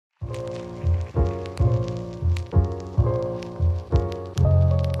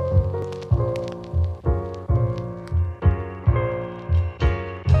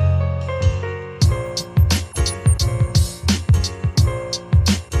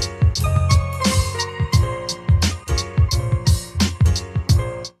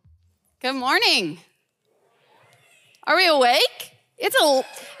Good morning. Are we awake? It's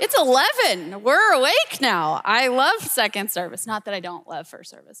 11. We're awake now. I love second service. Not that I don't love first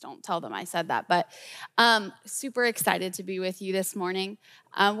service. Don't tell them I said that. But super excited to be with you this morning.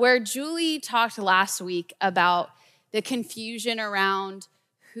 Where Julie talked last week about the confusion around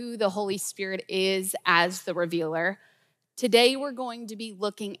who the Holy Spirit is as the revealer. Today we're going to be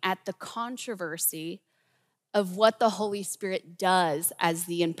looking at the controversy of what the Holy Spirit does as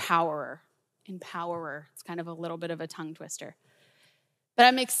the empowerer. It's kind of a little bit of a tongue twister. But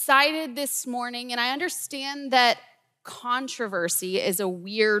I'm excited this morning, and I understand that controversy is a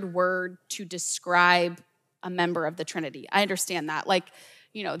weird word to describe a member of the Trinity. I understand that.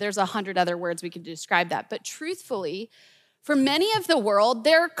 There's 100 other words we could describe that. But truthfully, for many of the world,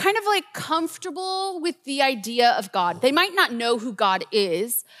 they're kind of comfortable with the idea of God. They might not know who God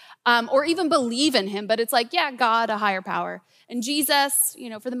is or even believe in him, but it's God, a higher power. And Jesus,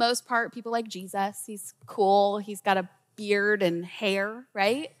 for the most part, people like Jesus. He's cool. He's got a beard and hair,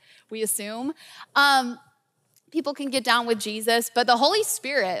 right? We assume. People can get down with Jesus, but the Holy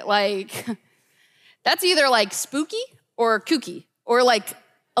Spirit, that's either spooky or kooky or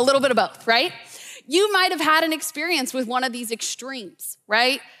a little bit of both, right? You might have had an experience with one of these extremes,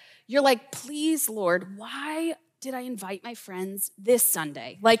 right? You're please, Lord, why did I invite my friends this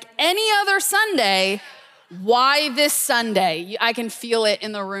Sunday? Any other Sunday, why this Sunday? I can feel it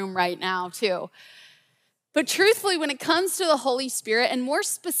in the room right now too. But truthfully, when it comes to the Holy Spirit, and more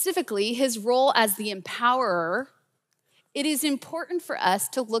specifically, his role as the empowerer, it is important for us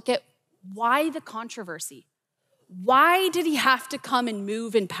to look at why the controversy. Why did he have to come and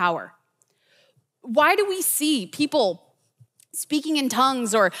move in power? Why do we see people speaking in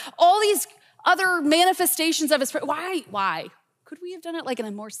tongues or all these other manifestations of his spirit? Why? Could we have done it in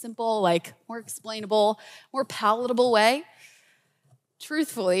a more simple, more explainable, more palatable way?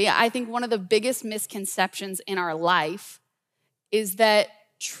 Truthfully, I think one of the biggest misconceptions in our life is that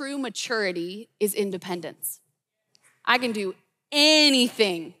true maturity is independence. I can do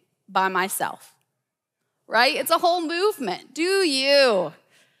anything by myself, right? It's a whole movement. Do you?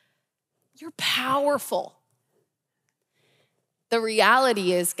 You're powerful. The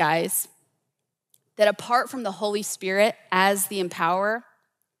reality is, guys, that apart from the Holy Spirit as the empowerer,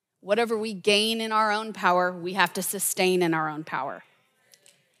 whatever we gain in our own power, we have to sustain in our own power.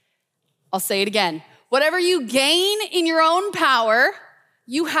 I'll say it again. Whatever you gain in your own power,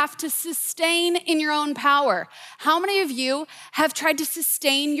 you have to sustain in your own power. How many of you have tried to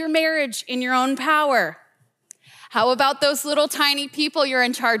sustain your marriage in your own power? How about those little tiny people you're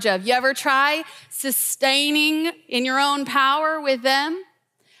in charge of? You ever try sustaining in your own power with them?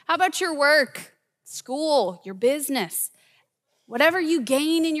 How about your work, school, your business? Whatever you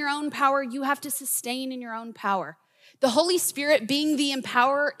gain in your own power, you have to sustain in your own power. The Holy Spirit being the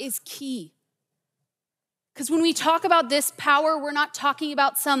empowerer is key. Because when we talk about this power, we're not talking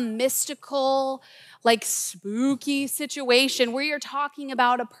about some mystical, spooky situation. We are talking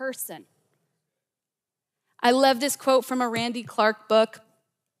about a person. I love this quote from a Randy Clark book.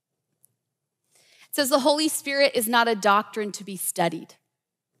 It says, "The Holy Spirit is not a doctrine to be studied.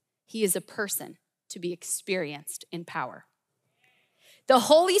 He is a person to be experienced in power." The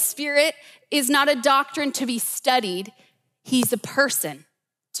Holy Spirit is not a doctrine to be studied. He's a person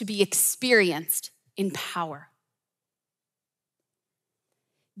to be experienced in power.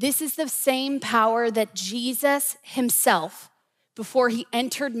 This is the same power that Jesus himself, before he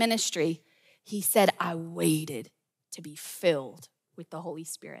entered ministry, he said, "I waited to be filled with the Holy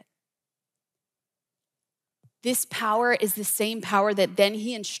Spirit." This power is the same power that then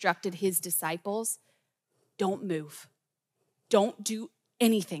he instructed his disciples, don't move. Don't do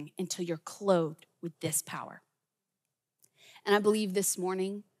anything until you're clothed with this power. And I believe this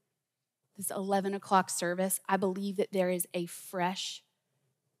morning, this 11 o'clock service, I believe that there is a fresh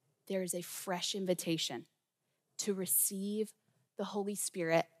invitation to receive the Holy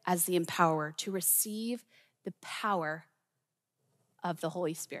Spirit as the empowerer, to receive the power of the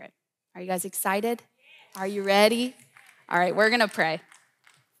Holy Spirit. Are you guys excited? Are you ready? All right, we're gonna pray.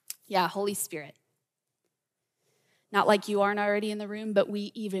 Yeah, Holy Spirit. Not like you aren't already in the room, but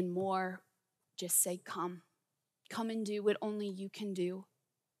we even more just say, come. Come and do what only you can do.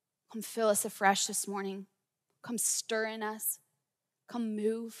 Come fill us afresh this morning. Come stir in us. Come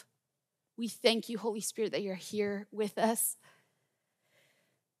move. We thank you, Holy Spirit, that you're here with us.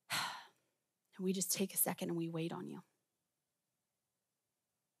 And we just take a second and we wait on you.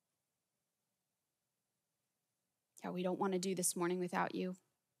 Yeah, we don't want to do this morning without you.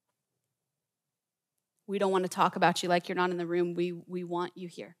 We don't want to talk about you like you're not in the room. We want you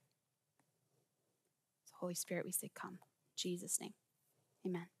here. So Holy Spirit, we say, come. In Jesus' name,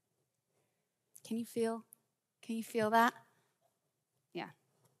 amen. Can you feel that? Yeah,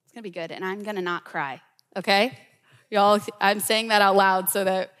 it's gonna be good. And I'm gonna not cry, okay? Y'all, I'm saying that out loud so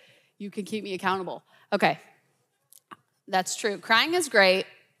that you can keep me accountable. Okay, that's true. Crying is great,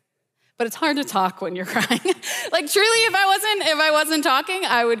 but it's hard to talk when you're crying. Like truly, if I wasn't talking,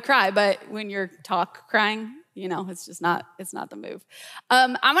 I would cry. But when you're crying, it's just not, it's not the move.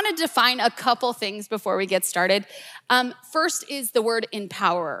 I'm gonna define a couple things before we get started. First is the word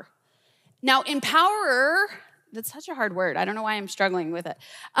empower. Now, empower, that's such a hard word. I don't know why I'm struggling with it.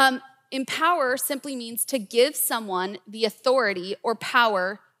 Empower simply means to give someone the authority or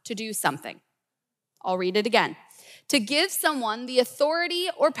power to do something. I'll read it again. To give someone the authority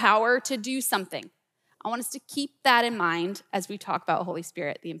or power to do something. I want us to keep that in mind as we talk about Holy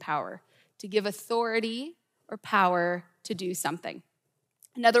Spirit, the empower. To give authority or power to do something.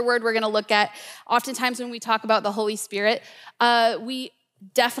 Another word we're going to look at, oftentimes when we talk about the Holy Spirit, we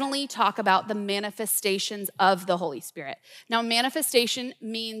definitely talk about the manifestations of the Holy Spirit. Now, manifestation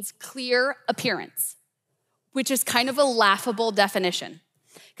means clear appearance, which is kind of a laughable definition.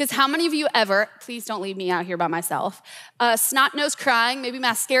 Because how many of you ever, please don't leave me out here by myself, snot nose crying, maybe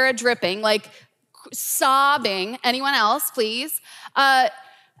mascara dripping, like sobbing, anyone else, please,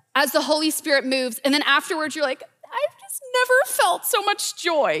 as the Holy Spirit moves, and then afterwards you're like, I've just never felt so much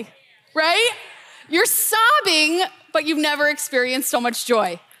joy, right? You're sobbing, but you've never experienced so much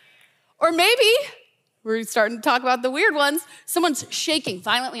joy. Or maybe, we're starting to talk about the weird ones, someone's shaking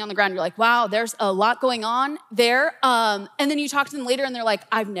violently on the ground. You're like, wow, there's a lot going on there. And then you talk to them later and they're like,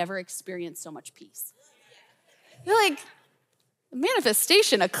 I've never experienced so much peace. You're like,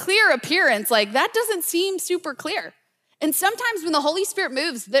 manifestation, a clear appearance, like that doesn't seem super clear. And sometimes when the Holy Spirit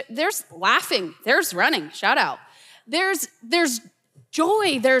moves, there's laughing, there's running, shout out. There's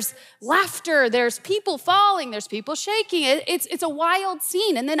joy, there's laughter, there's people falling, there's people shaking. It's a wild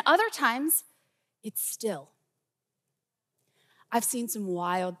scene. And then other times, it's still. I've seen some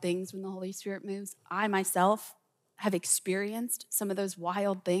wild things when the Holy Spirit moves. I myself have experienced some of those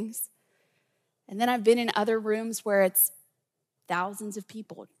wild things. And then I've been in other rooms where it's thousands of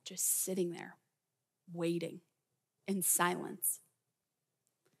people just sitting there, waiting in silence.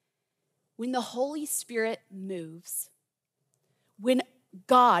 When the Holy Spirit moves, when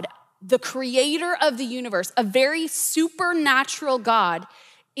God, the creator of the universe, a very supernatural God,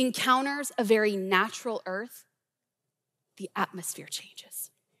 encounters a very natural earth, the atmosphere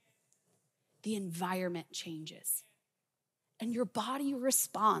changes. The environment changes. And your body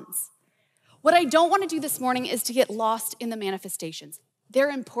responds. What I don't want to do this morning is to get lost in the manifestations. They're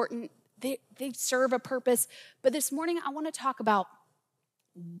important. They serve a purpose. But this morning, I want to talk about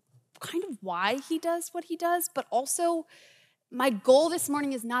kind of why he does what he does, but also my goal this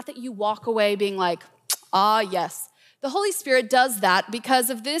morning is not that you walk away being like, yes. The Holy Spirit does that because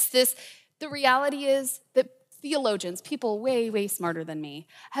of this. The reality is that theologians, people way, way smarter than me,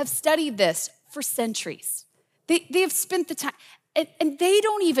 have studied this for centuries. They have spent the time, and they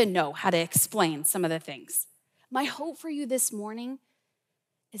don't even know how to explain some of the things. My hope for you this morning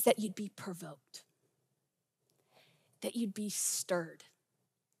is that you'd be provoked, that you'd be stirred.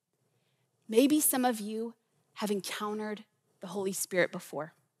 Maybe some of you have encountered the Holy Spirit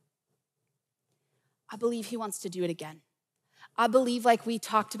before. I believe he wants to do it again. I believe, like we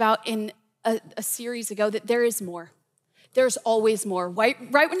talked about in a series ago, that there is more. There's always more. Right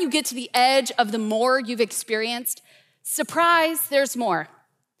when you get to the edge of the more you've experienced, surprise, there's more.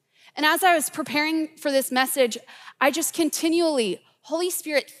 And as I was preparing for this message, I just continually, Holy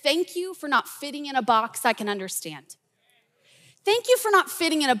Spirit, thank you for not fitting in a box I can understand. Thank you for not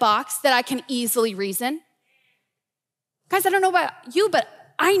fitting in a box that I can easily reason. Guys, I don't know about you, but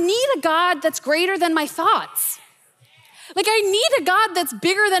I need a God that's greater than my thoughts. Like, I need a God that's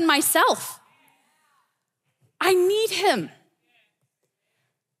bigger than myself. I need him.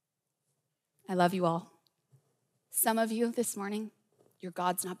 I love you all. Some of you this morning, your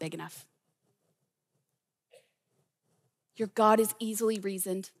God's not big enough. Your God is easily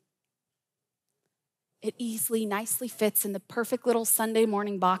reasoned. It easily, nicely fits in the perfect little Sunday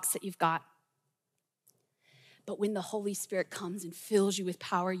morning box that you've got. But when the Holy Spirit comes and fills you with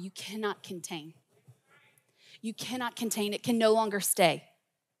power, you cannot contain. You cannot contain. It can no longer stay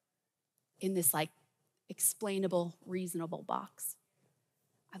in this explainable, reasonable box.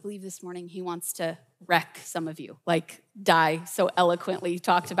 I believe this morning he wants to wreck some of you, like Di so eloquently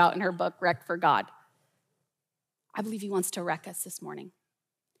talked about in her book, Wreck for God. I believe he wants to wreck us this morning.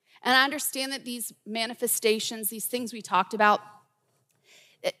 And I understand that these manifestations, these things we talked about,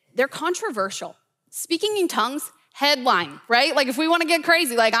 they're controversial. Speaking in tongues, headline, right? Like if we want to get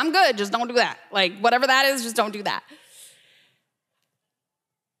crazy, like I'm good, just don't do that. Like whatever that is, just don't do that.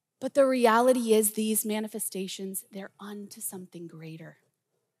 But the reality is these manifestations, they're unto something greater.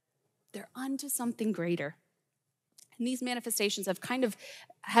 They're unto something greater. And these manifestations have kind of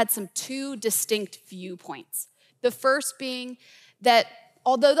had some two distinct viewpoints. The first being that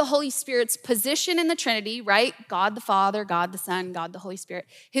although the Holy Spirit's position in the Trinity, right? God the Father, God the Son, God the Holy Spirit,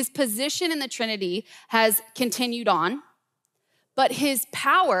 his position in the Trinity has continued on, but his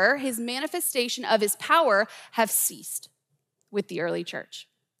power, his manifestation of his power have ceased with the early church.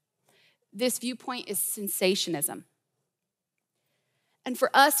 This viewpoint is cessationism. And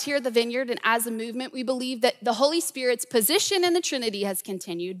for us here at the Vineyard and as a movement, we believe that the Holy Spirit's position in the Trinity has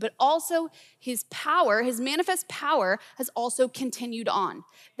continued, but also his power, his manifest power, has also continued on.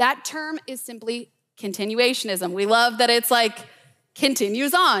 That term is simply continuationism. We love that it's like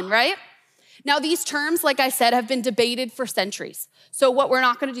continues on, right? Now, these terms, like I said, have been debated for centuries. So what we're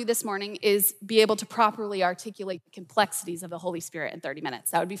not going to do this morning is be able to properly articulate the complexities of the Holy Spirit in 30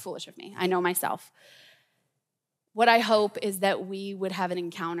 minutes. That would be foolish of me. I know myself. What I hope is that we would have an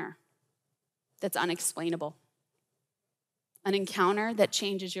encounter that's unexplainable, an encounter that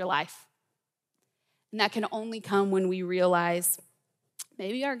changes your life. And that can only come when we realize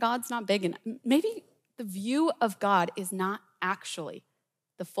maybe our God's not big enough. Maybe the view of God is not actually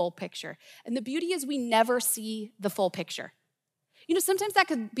the full picture. And the beauty is we never see the full picture. You know, sometimes that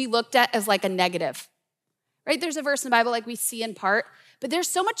could be looked at as like a negative, right? There's a verse in the Bible like we see in part, but there's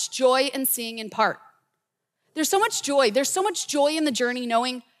so much joy in seeing in part. There's so much joy. There's so much joy in the journey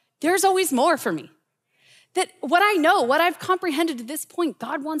knowing there's always more for me. That what I know, what I've comprehended to this point,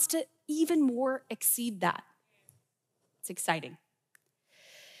 God wants to even more exceed that. It's exciting.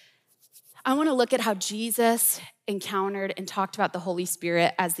 I want to look at how Jesus encountered and talked about the Holy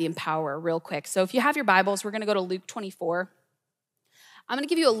Spirit as the empowerer real quick. So if you have your Bibles, we're going to go to Luke 24. I'm going to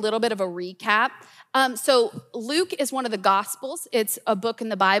give you a little bit of a recap. So Luke is one of the Gospels. It's a book in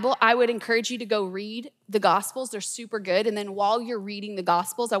the Bible. I would encourage you to go read the Gospels. They're super good. And then while you're reading the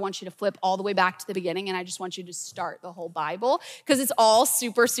Gospels, I want you to flip all the way back to the beginning, and I just want you to start the whole Bible because it's all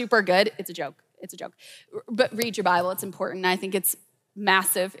super, super good. It's a joke. It's a joke. But read your Bible. It's important. I think it's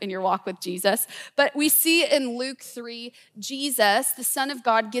massive in your walk with Jesus. But we see in Luke 3, Jesus, the Son of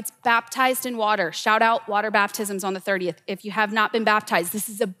God, gets baptized in water. Shout out water baptisms on the 30th. If you have not been baptized, this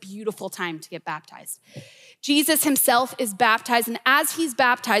is a beautiful time to get baptized. Jesus himself is baptized, and as he's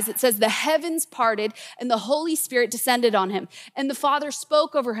baptized, it says the heavens parted and the Holy Spirit descended on him. And the Father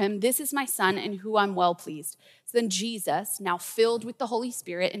spoke over him, "This is my Son in whom I'm well pleased." So then Jesus, now filled with the Holy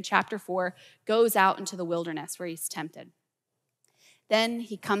Spirit in chapter 4, goes out into the wilderness where he's tempted. Then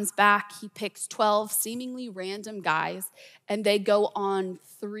he comes back, he picks 12 seemingly random guys, and they go on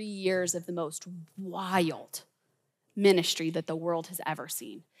 3 years of the most wild ministry that the world has ever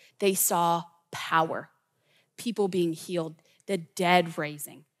seen. They saw power, people being healed, the dead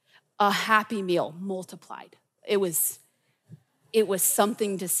raising, a happy meal multiplied. It was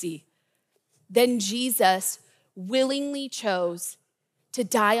something to see. Then Jesus willingly chose to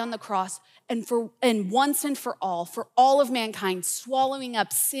die on the cross and once and for all of mankind, swallowing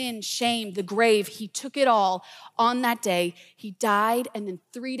up sin, shame, the grave. He took it all on that day. He died, and then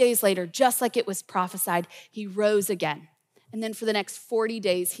 3 days later, just like it was prophesied, he rose again. And then for the next 40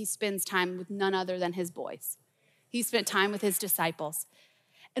 days, he spends time with none other than his boys. He spent time with his disciples.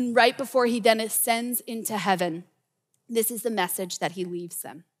 And right before he then ascends into heaven, this is the message that he leaves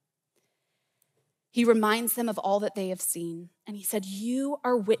them. He reminds them of all that they have seen. And he said, "You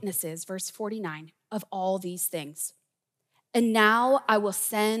are witnesses," verse 49, "of all these things. And now I will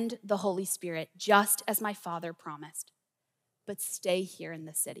send the Holy Spirit just as my Father promised. But stay here in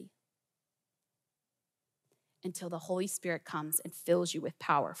the city until the Holy Spirit comes and fills you with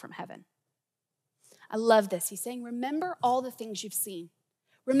power from heaven." I love this. He's saying, remember all the things you've seen.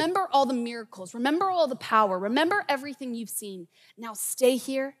 Remember all the miracles. Remember all the power. Remember everything you've seen. Now stay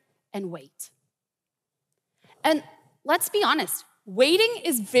here and wait. And let's be honest, waiting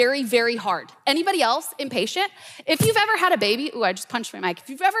is very, very hard. Anybody else impatient? If you've ever had a baby, I just punched my mic. If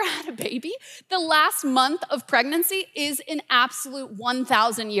you've ever had a baby, the last month of pregnancy is an absolute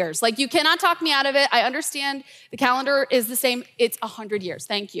 1,000 years. Like, you cannot talk me out of it. I understand the calendar is the same. It's 100 years.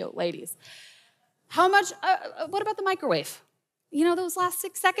 Thank you, ladies. How much, what about the microwave? You know, those last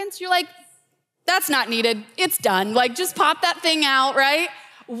 6 seconds, you're like, that's not needed. It's done. Like, just pop that thing out, right?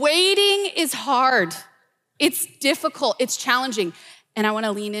 Waiting is hard. It's difficult, it's challenging. And I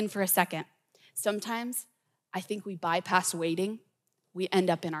wanna lean in for a second. Sometimes I think we bypass waiting, we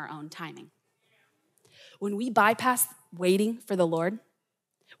end up in our own timing. When we bypass waiting for the Lord,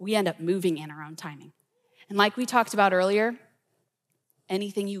 we end up moving in our own timing. And like we talked about earlier,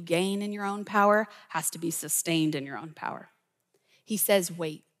 anything you gain in your own power has to be sustained in your own power. He says,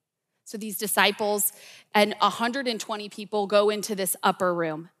 wait. So these disciples and 120 people go into this upper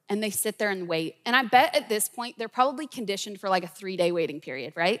room and they sit there and wait. And I bet at this point, they're probably conditioned for like a 3-day waiting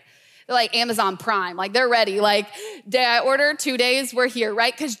period, right? They're like Amazon Prime, like they're ready. Like, day I order, 2 days, we're here,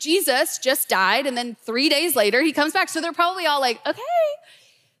 right? Because Jesus just died and then 3 days later, he comes back. So they're probably all like, okay,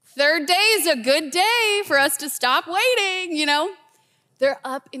 3rd day is a good day for us to stop waiting, you know? They're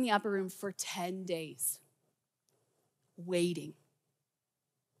up in the upper room for 10 days waiting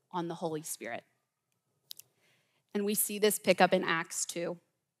on the Holy Spirit. And we see this pick up in Acts 2.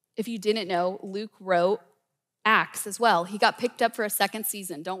 If you didn't know, Luke wrote Acts as well. He got picked up for a 2nd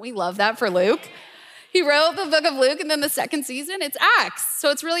season. Don't we love that for Luke? He wrote the book of Luke, and then the 2nd season, it's Acts. So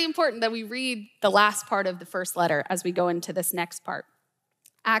it's really important that we read the last part of the first letter as we go into this next part.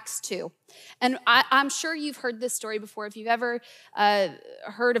 Acts 2. And I'm sure you've heard this story before. If you've ever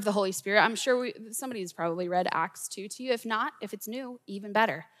heard of the Holy Spirit, I'm sure somebody's probably read Acts 2 to you. If not, if it's new, even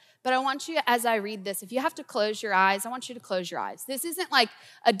better. But I want you, as I read this, if you have to close your eyes, I want you to close your eyes. This isn't like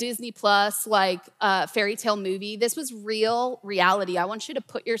a Disney Plus, like fairy tale movie. This was real reality. I want you to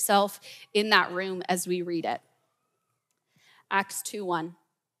put yourself in that room as we read it. Acts 2:1.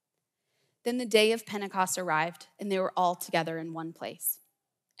 Then the day of Pentecost arrived, and they were all together in one place.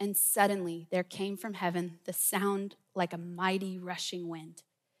 And suddenly there came from heaven the sound like a mighty rushing wind,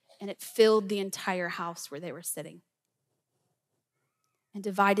 and it filled the entire house where they were sitting. And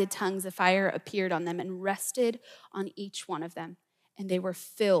divided tongues of fire appeared on them and rested on each one of them. And they were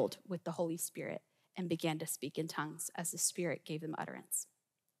filled with the Holy Spirit and began to speak in tongues as the Spirit gave them utterance.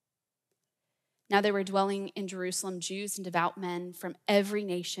 Now there were dwelling in Jerusalem Jews and devout men from every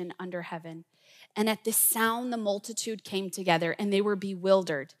nation under heaven. And at this sound, the multitude came together, and they were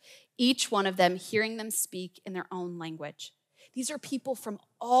bewildered, each one of them hearing them speak in their own language. These are people from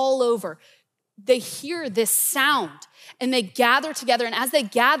all over. They hear this sound, and they gather together. And as they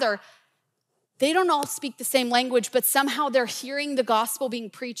gather, they don't all speak the same language, but somehow they're hearing the gospel being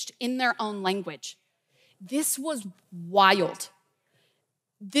preached in their own language. This was wild.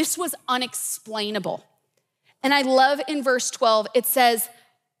 This was unexplainable. And I love in verse 12, it says,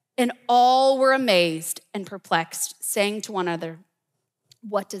 and all were amazed and perplexed, saying to one another,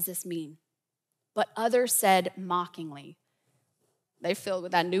 what does this mean? But others said mockingly, they filled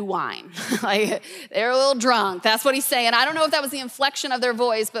with that new wine. Like, they're a little drunk. That's what he's saying. I don't know if that was the inflection of their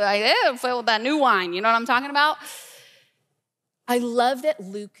voice, but they're filled with that new wine. You know what I'm talking about? I love that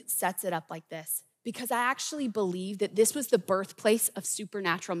Luke sets it up like this, because I actually believe that this was the birthplace of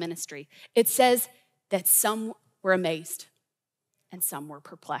supernatural ministry. It says that some were amazed and some were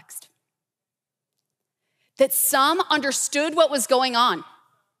perplexed. That some understood what was going on.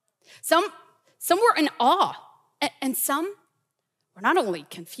 Some were in awe, and some were not only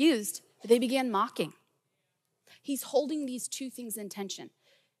confused, but they began mocking. He's holding these two things in tension.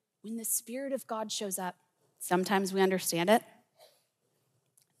 When the Spirit of God shows up, sometimes we understand it,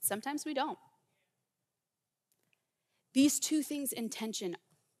 sometimes we don't. These two things in tension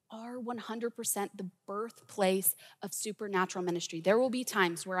are 100% the birthplace of supernatural ministry. There will be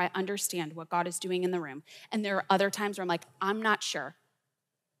times where I understand what God is doing in the room, and there are other times where I'm like, I'm not sure.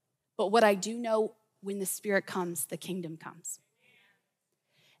 But what I do know, when the Spirit comes, the kingdom comes.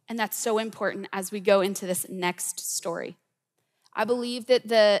 And that's so important as we go into this next story. I believe that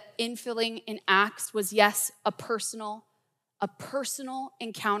the infilling in Acts was, yes, a personal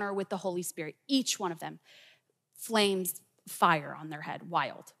encounter with the Holy Spirit. Each one of them, flames, fire on their head,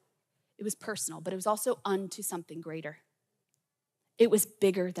 wild. It was personal, but it was also unto something greater. It was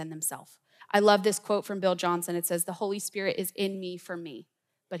bigger than themselves. I love this quote from Bill Johnson. It says, the Holy Spirit is in me for me,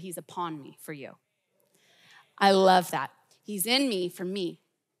 but he's upon me for you. I love that. He's in me for me,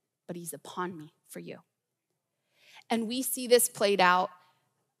 but he's upon me for you. And we see this played out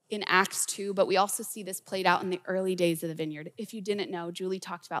in Acts 2, but we also see this played out in the early days of the Vineyard. If you didn't know, Julie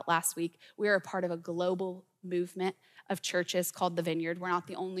talked about last week, we are a part of a global movement of churches called the Vineyard. We're not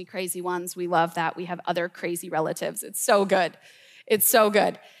the only crazy ones. We love that. We have other crazy relatives. It's so good. It's so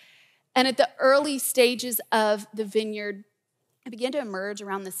good. And at the early stages of the Vineyard, it began to emerge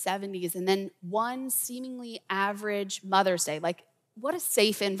around the 70s, and then one seemingly average Mother's Day, like what a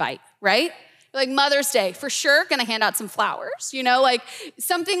safe invite, right? Like Mother's Day, for sure, gonna hand out some flowers, like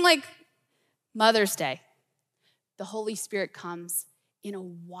something like Mother's Day. The Holy Spirit comes in a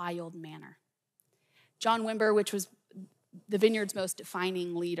wild manner. John Wimber, which was the Vineyard's most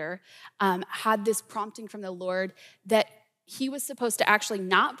defining leader, had this prompting from the Lord that he was supposed to actually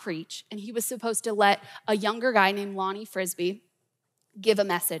not preach, and he was supposed to let a younger guy named Lonnie Frisbee give a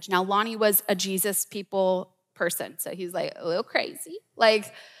message. Now, Lonnie was a Jesus people person, so he's like a little crazy,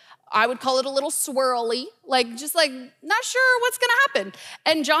 like I would call it a little swirly, just not sure what's going to happen.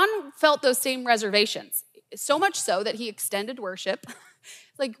 And John felt those same reservations, so much so that he extended worship.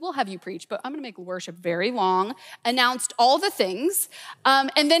 We'll have you preach, but I'm going to make worship very long, announced all the things,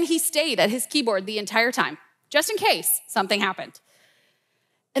 and then he stayed at his keyboard the entire time, just in case something happened.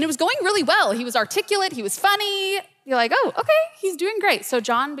 And it was going really well. He was articulate. He was funny. You're like, oh, okay, he's doing great. So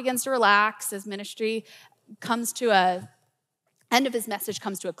John begins to relax. His ministry comes to end of his message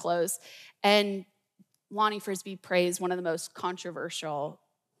comes to a close. And Lonnie Frisbee prays one of the most controversial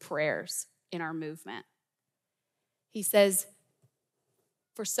prayers in our movement. He says,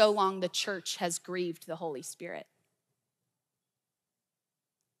 for so long, the church has grieved the Holy Spirit.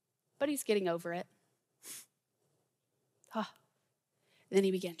 But he's getting over it. And then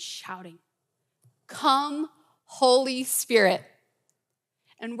he began shouting, come, Holy Spirit.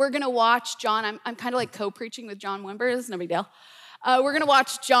 And we're going to watch John. I'm kind of like co-preaching with John Wimber. This is no big deal. We're going to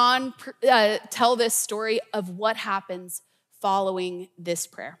watch John tell this story of what happens following this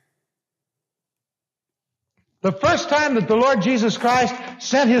prayer. The first time that the Lord Jesus Christ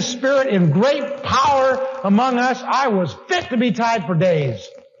sent his Spirit in great power among us, I was fit to be tied for days.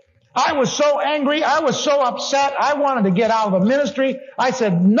 I was so angry. I was so upset. I wanted to get out of the ministry. I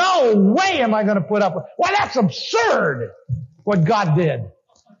said, no way am I going to put up with. Why, that's absurd what God did. What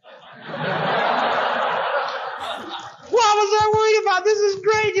was I worried about? This is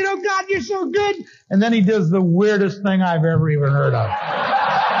great. God, you're so good. And then he does the weirdest thing I've ever even heard of.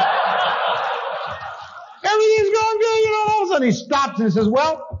 Everything's going good. All of a sudden he stops and he says,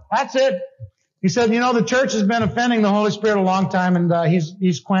 well, that's it. He said, the church has been offending the Holy Spirit a long time, and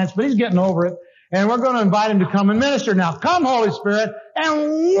he's quenched, but he's getting over it. And we're going to invite him to come and minister. Now, come, Holy Spirit, and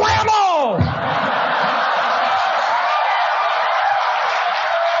whammo!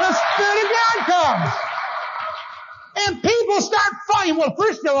 The Spirit of God comes. And people start fighting. Well,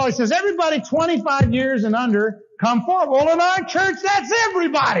 first of all, he says, everybody 25 years and under, come forward. Well, in our church, that's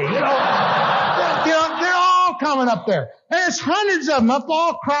everybody. They're all coming up there. And there's hundreds of them up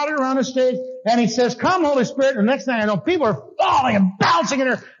all crowded around the stage. And he says, come, Holy Spirit. And the next thing I know, people are falling and bouncing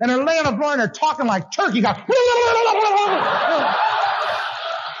and they're laying on the floor and they're talking like turkey.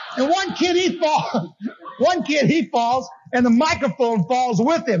 And one kid, he falls and the microphone falls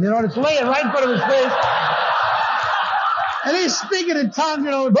with him, and it's laying right in front of his face. And he's speaking in tongues,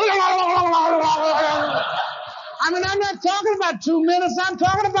 I'm not talking about 2 minutes. I'm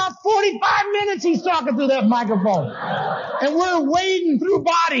talking about 45 minutes he's talking through that microphone. And we're wading through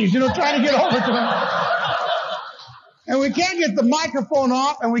bodies, trying to get over to him. And we can't get the microphone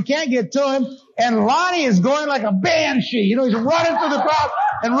off, and we can't get to him. And Lonnie is going like a banshee. He's running through the crowd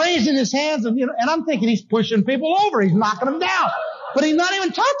and raising his hands. And I'm thinking he's pushing people over. He's knocking them down. But he's not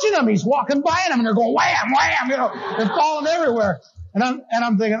even touching them. He's walking by them, and they're going wham, wham, they're falling everywhere. And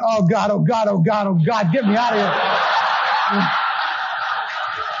I'm thinking, oh God, oh God, oh God, oh God, get me out of here.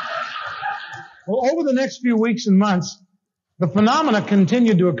 Well, over the next few weeks and months, the phenomena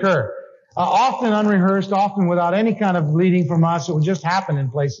continued to occur. Often unrehearsed, often without any kind of leading from us. It would just happen in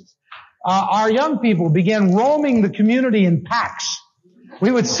places. Our young people began roaming the community in packs.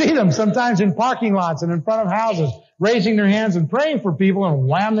 We would see them sometimes in parking lots and in front of houses, raising their hands and praying for people, and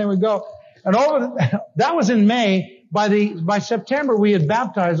wham, they would go. And that was in May. By September, we had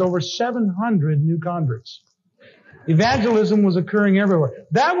baptized over 700 new converts. Evangelism was occurring everywhere.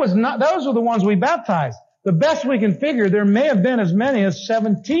 Those were the ones we baptized. The best we can figure, there may have been as many as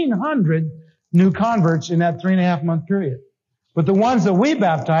 1,700 new converts in that 3.5 month period. But the ones that we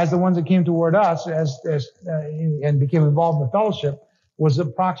baptized, the ones that came toward us and became involved in the fellowship, was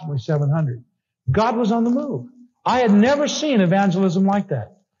approximately 700. God was on the move. I had never seen evangelism like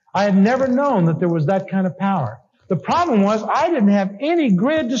that. I had never known that there was that kind of power. The problem was I didn't have any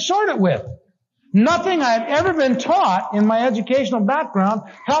grid to sort it with. Nothing I had ever been taught in my educational background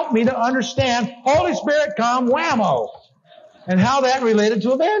helped me to understand Holy Spirit come whammo, and how that related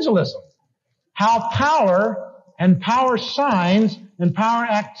to evangelism. How power and power signs and power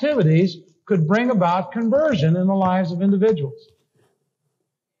activities could bring about conversion in the lives of individuals.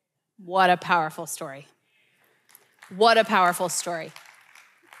 What a powerful story. What a powerful story.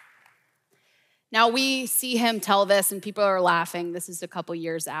 Now we see him tell this and people are laughing. This is a couple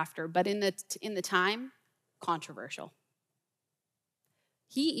years after, but in the time, controversial.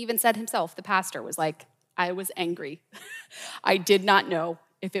 He even said himself, the pastor was like, I was angry. I did not know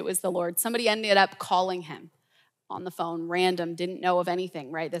if it was the Lord. Somebody ended up calling him on the phone, random, didn't know of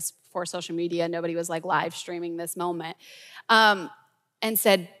anything, right? This before social media, nobody was like live streaming this moment, and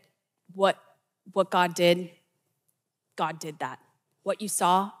said, what God did that. What you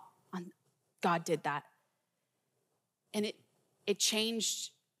saw, God did that. And it changed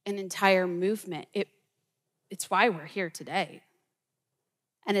an entire movement. It's why we're here today.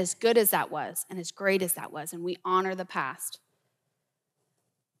 And as good as that was, and as great as that was, and we honor the past,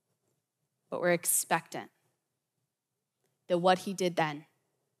 but we're expectant that what he did then,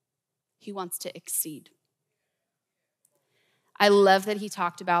 he wants to exceed. I love that he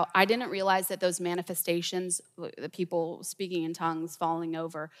talked about, I didn't realize that those manifestations, the people speaking in tongues, falling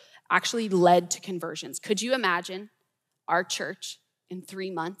over, actually led to conversions. Could you imagine our church in 3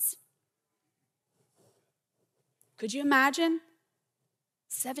 months? Could you imagine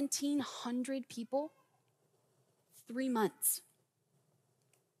 1,700 people? 3 months.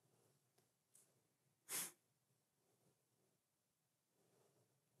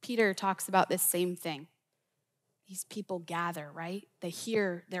 Peter talks about this same thing. These people gather, right? They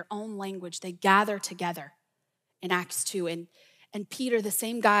hear their own language. They gather together in Acts 2. And Peter, the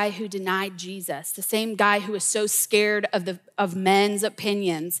same guy who denied Jesus, the same guy who was so scared of men's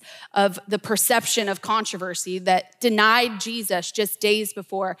opinions, of the perception of controversy, that denied Jesus just days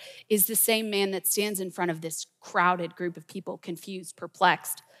before, is the same man that stands in front of this crowded group of people, confused,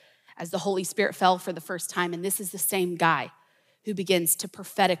 perplexed, as the Holy Spirit fell for the first time. And this is the same guy who begins to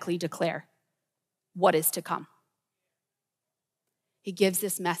prophetically declare what is to come. He gives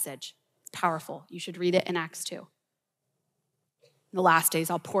this message. It's powerful. You should read it in Acts 2. In the last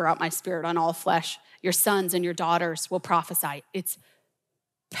days, I'll pour out my spirit on all flesh. Your sons and your daughters will prophesy. It's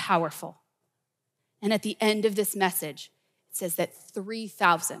powerful. And at the end of this message, it says that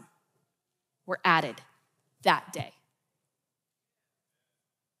 3,000 were added that day.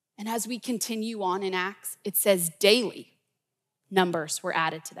 And as we continue on in Acts, it says daily numbers were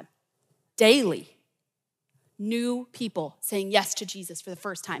added to them. Daily. New people saying yes to Jesus for the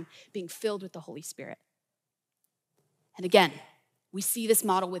first time, being filled with the Holy Spirit. And again, we see this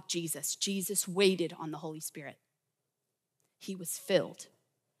model with Jesus. Jesus waited on the Holy Spirit. He was filled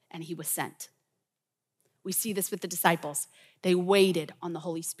and he was sent. We see this with the disciples. They waited on the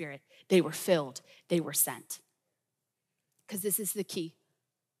Holy Spirit. They were filled. They were sent. Because this is the key.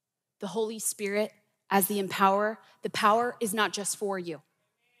 The Holy Spirit as the empowerer, the power is not just for you.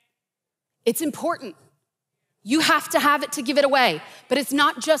 It's important. You have to have it to give it away, but it's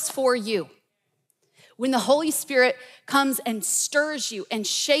not just for you. When the Holy Spirit comes and stirs you and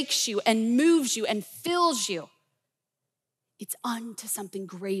shakes you and moves you and fills you, it's unto something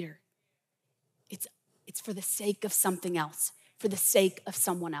greater. It's for the sake of something else, for the sake of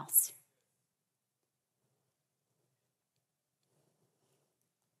someone else.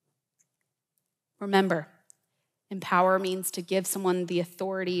 Remember, empower means to give someone the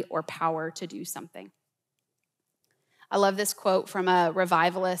authority or power to do something. I love this quote from a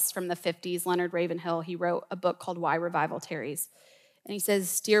revivalist from the 50s, Leonard Ravenhill. He wrote a book called Why Revival Tarries. And he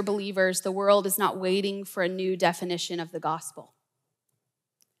says, "Dear believers, the world is not waiting for a new definition of the gospel,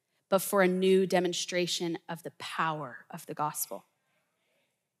 but for a new demonstration of the power of the gospel."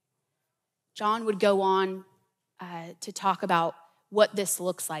 John would go on to talk about what this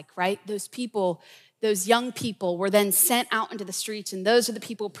looks like, right? Those people, those young people were then sent out into the streets, and those are the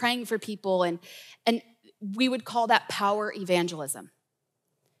people praying for people, and we would call that power evangelism.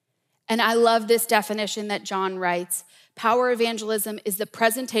 And I love this definition that John writes. Power evangelism is the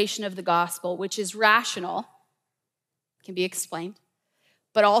presentation of the gospel, which is rational, can be explained,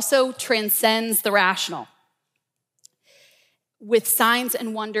 but also transcends the rational, with signs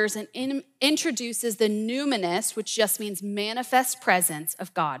and wonders, and introduces the numinous, which just means manifest presence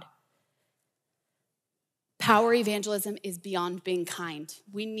of God. Power evangelism is beyond being kind.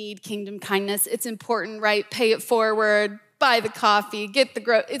 We need kingdom kindness. It's important, right? Pay it forward, buy the coffee, get the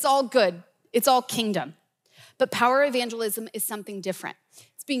growth. It's all good. It's all kingdom. But power evangelism is something different.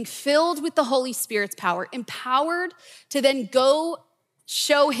 It's being filled with the Holy Spirit's power, empowered to then go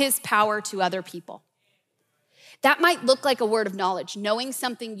show his power to other people. That might look like a word of knowledge, knowing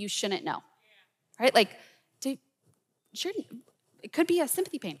something you shouldn't know, right? Like, it could be a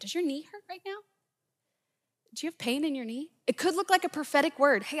sympathy pain. Does your knee hurt right now? Do you have pain in your knee? It could look like a prophetic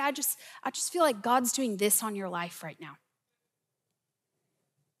word. Hey, I just feel like God's doing this on your life right now.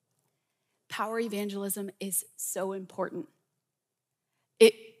 Power evangelism is so important.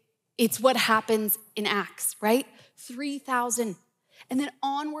 It's what happens in Acts, right? 3,000. And then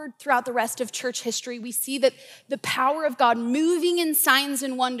onward throughout the rest of church history, we see that the power of God moving in signs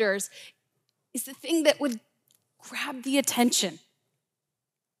and wonders is the thing that would grab the attention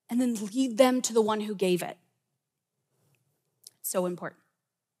and then lead them to the one who gave it. So important.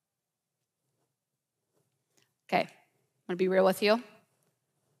 Okay, I'm gonna be real with you.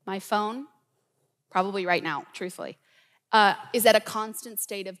 My phone, probably right now, truthfully, is at a constant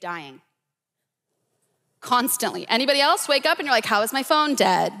state of dying. Constantly. Anybody else wake up and you're like, how is my phone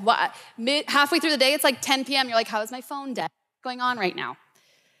dead? Halfway through the day, it's like 10 p.m. You're like, how is my phone dead? What's going on right now?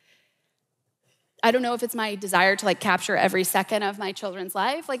 I don't know if it's my desire to capture every second of my children's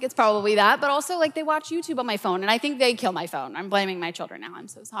life. It's probably that, but also they watch YouTube on my phone and I think they kill my phone. I'm blaming my children now. I'm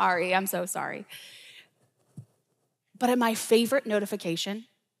so sorry. I'm so sorry. But my favorite notification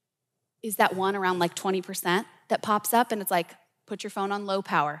is that one around 20% that pops up and it's put your phone on low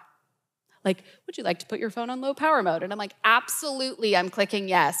power. Would you like to put your phone on low power mode? And I'm like, absolutely, I'm clicking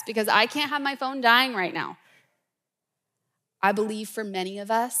yes, because I can't have my phone dying right now. I believe for many of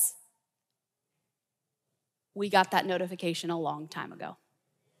us, we got that notification a long time ago.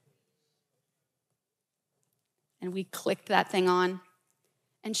 And we clicked that thing on.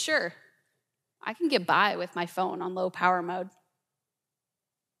 And sure, I can get by with my phone on low power mode.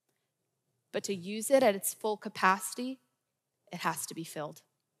 But to use it at its full capacity, it has to be filled.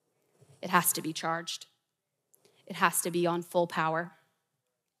 It has to be charged. It has to be on full power.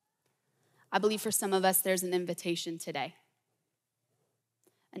 I believe for some of us, there's an invitation today.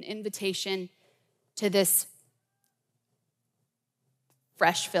 An invitation to this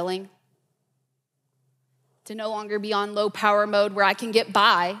fresh filling. To no longer be on low power mode where I can get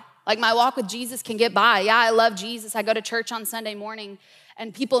by. My walk with Jesus can get by. Yeah, I love Jesus. I go to church on Sunday morning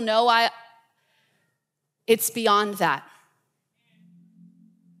and people know it's beyond that.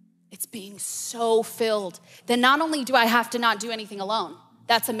 It's being so filled that not only do I have to not do anything alone,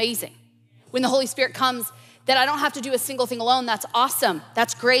 that's amazing. When the Holy Spirit comes, that I don't have to do a single thing alone, that's awesome,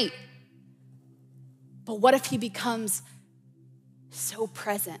 that's great. But what if he becomes so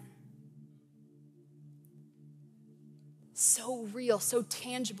present, so real, so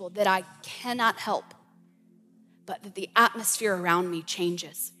tangible that I cannot help, but that the atmosphere around me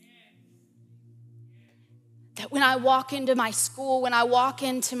changes? That when I walk into my school, when I walk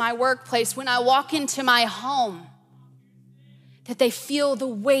into my workplace, when I walk into my home, that they feel the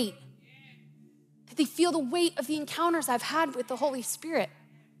weight, of the encounters I've had with the Holy Spirit.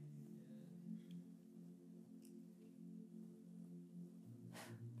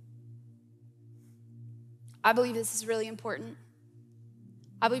 I believe this is really important.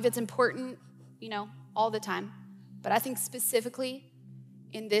 I believe it's important, all the time. But I think specifically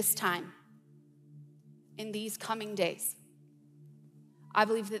in this time, in these coming days, I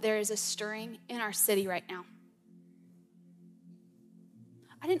believe that there is a stirring in our city right now.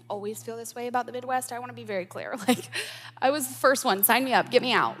 I didn't always feel this way about the Midwest. I want to be very clear. I was the first one. Sign me up. Get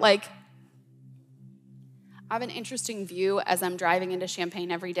me out. I have an interesting view as I'm driving into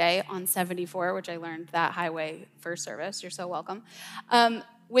Champaign every day on 74, which I learned that highway first service. You're so welcome.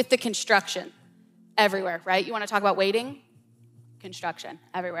 With the construction everywhere, right? You want to talk about waiting? Construction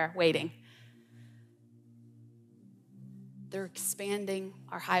everywhere, waiting. They're expanding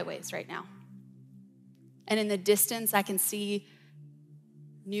our highways right now. And in the distance, I can see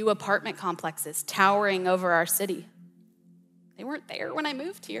new apartment complexes towering over our city. They weren't there when I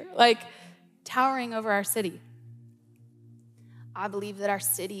moved here, towering over our city. I believe that our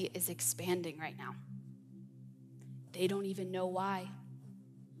city is expanding right now. They don't even know why.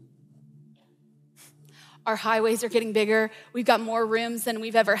 Our highways are getting bigger. We've got more rooms than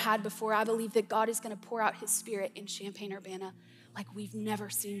we've ever had before. I believe that God is going to pour out his Spirit in Champaign-Urbana like we've never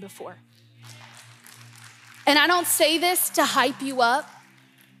seen before. And I don't say this to hype you up.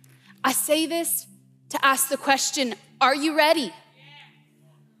 I say this to ask the question, are you ready?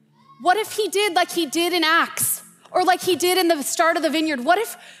 What if he did like he did in Acts or like he did in the start of the vineyard? What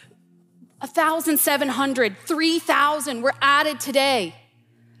if 1,700, 3,000 were added today?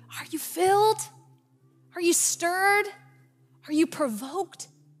 Are you filled? Are you stirred? Are you provoked?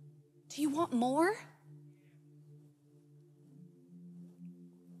 Do you want more?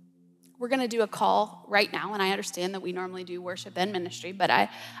 We're going to do a call right now, and I understand that we normally do worship and ministry, but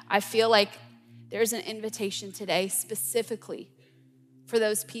I feel like there's an invitation today specifically for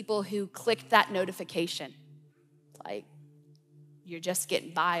those people who clicked that notification. Like, you're just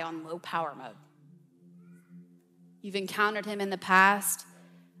getting by on low power mode. You've encountered him in the past,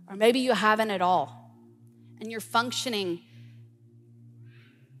 or maybe you haven't at all, and you're functioning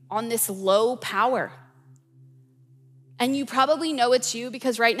on this low power. And you probably know it's you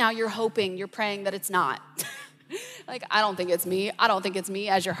because right now you're hoping, you're praying that it's not. Like, I don't think it's me. I don't think it's me,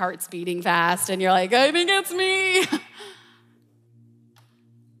 as your heart's beating fast and you're like, I think it's me.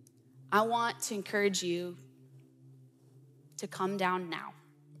 I want to encourage you to come down now.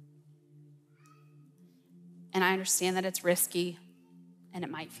 And I understand that it's risky and it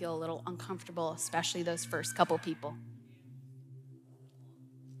might feel a little uncomfortable, especially those first couple people.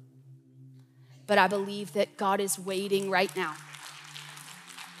 But I believe that God is waiting right now.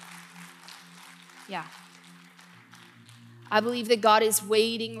 Yeah. I believe that God is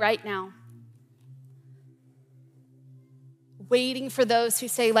waiting right now. Waiting for those who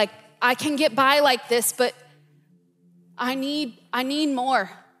say, like, I can get by like this, but I need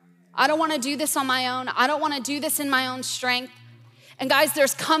more. I don't want to do this on my own. I don't want to do this in my own strength. And guys,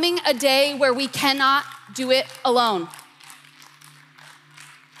 there's coming a day where we cannot do it alone.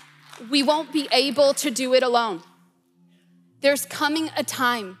 We won't be able to do it alone. There's coming a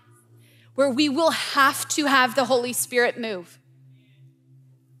time where we will have to have the Holy Spirit move.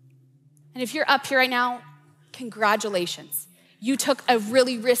 And if you're up here right now, congratulations. You took a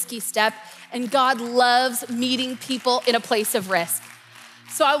really risky step, and God loves meeting people in a place of risk.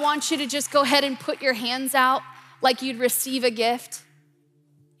 So I want you to just go ahead and put your hands out like you'd receive a gift.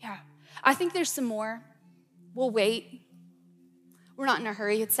 Yeah, I think there's some more. We'll wait. We're not in a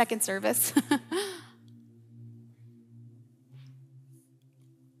hurry. It's second service.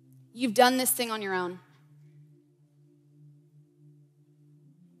 You've done this thing on your own.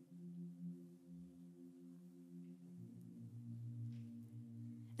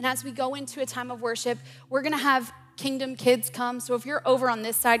 And as we go into a time of worship, we're gonna have Kingdom kids come. So if you're over on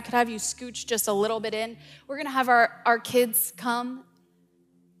this side, could I have you scooch just a little bit in? We're gonna have our kids come,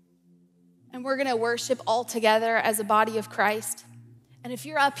 and we're gonna worship all together as a body of Christ. And if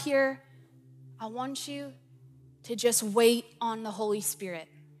you're up here, I want you to just wait on the Holy Spirit.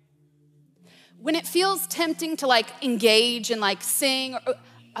 When it feels tempting to like engage and like sing,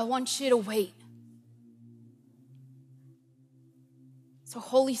 I want you to wait. So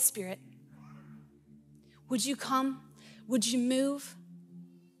Holy Spirit, would you come? Would you move?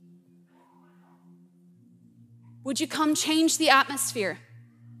 Would you come change the atmosphere?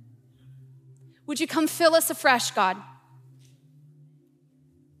 Would you come fill us afresh, God?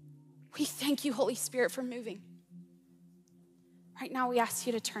 We thank you, Holy Spirit, for moving. Right now, we ask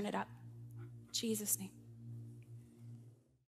you to turn it up. In Jesus' name.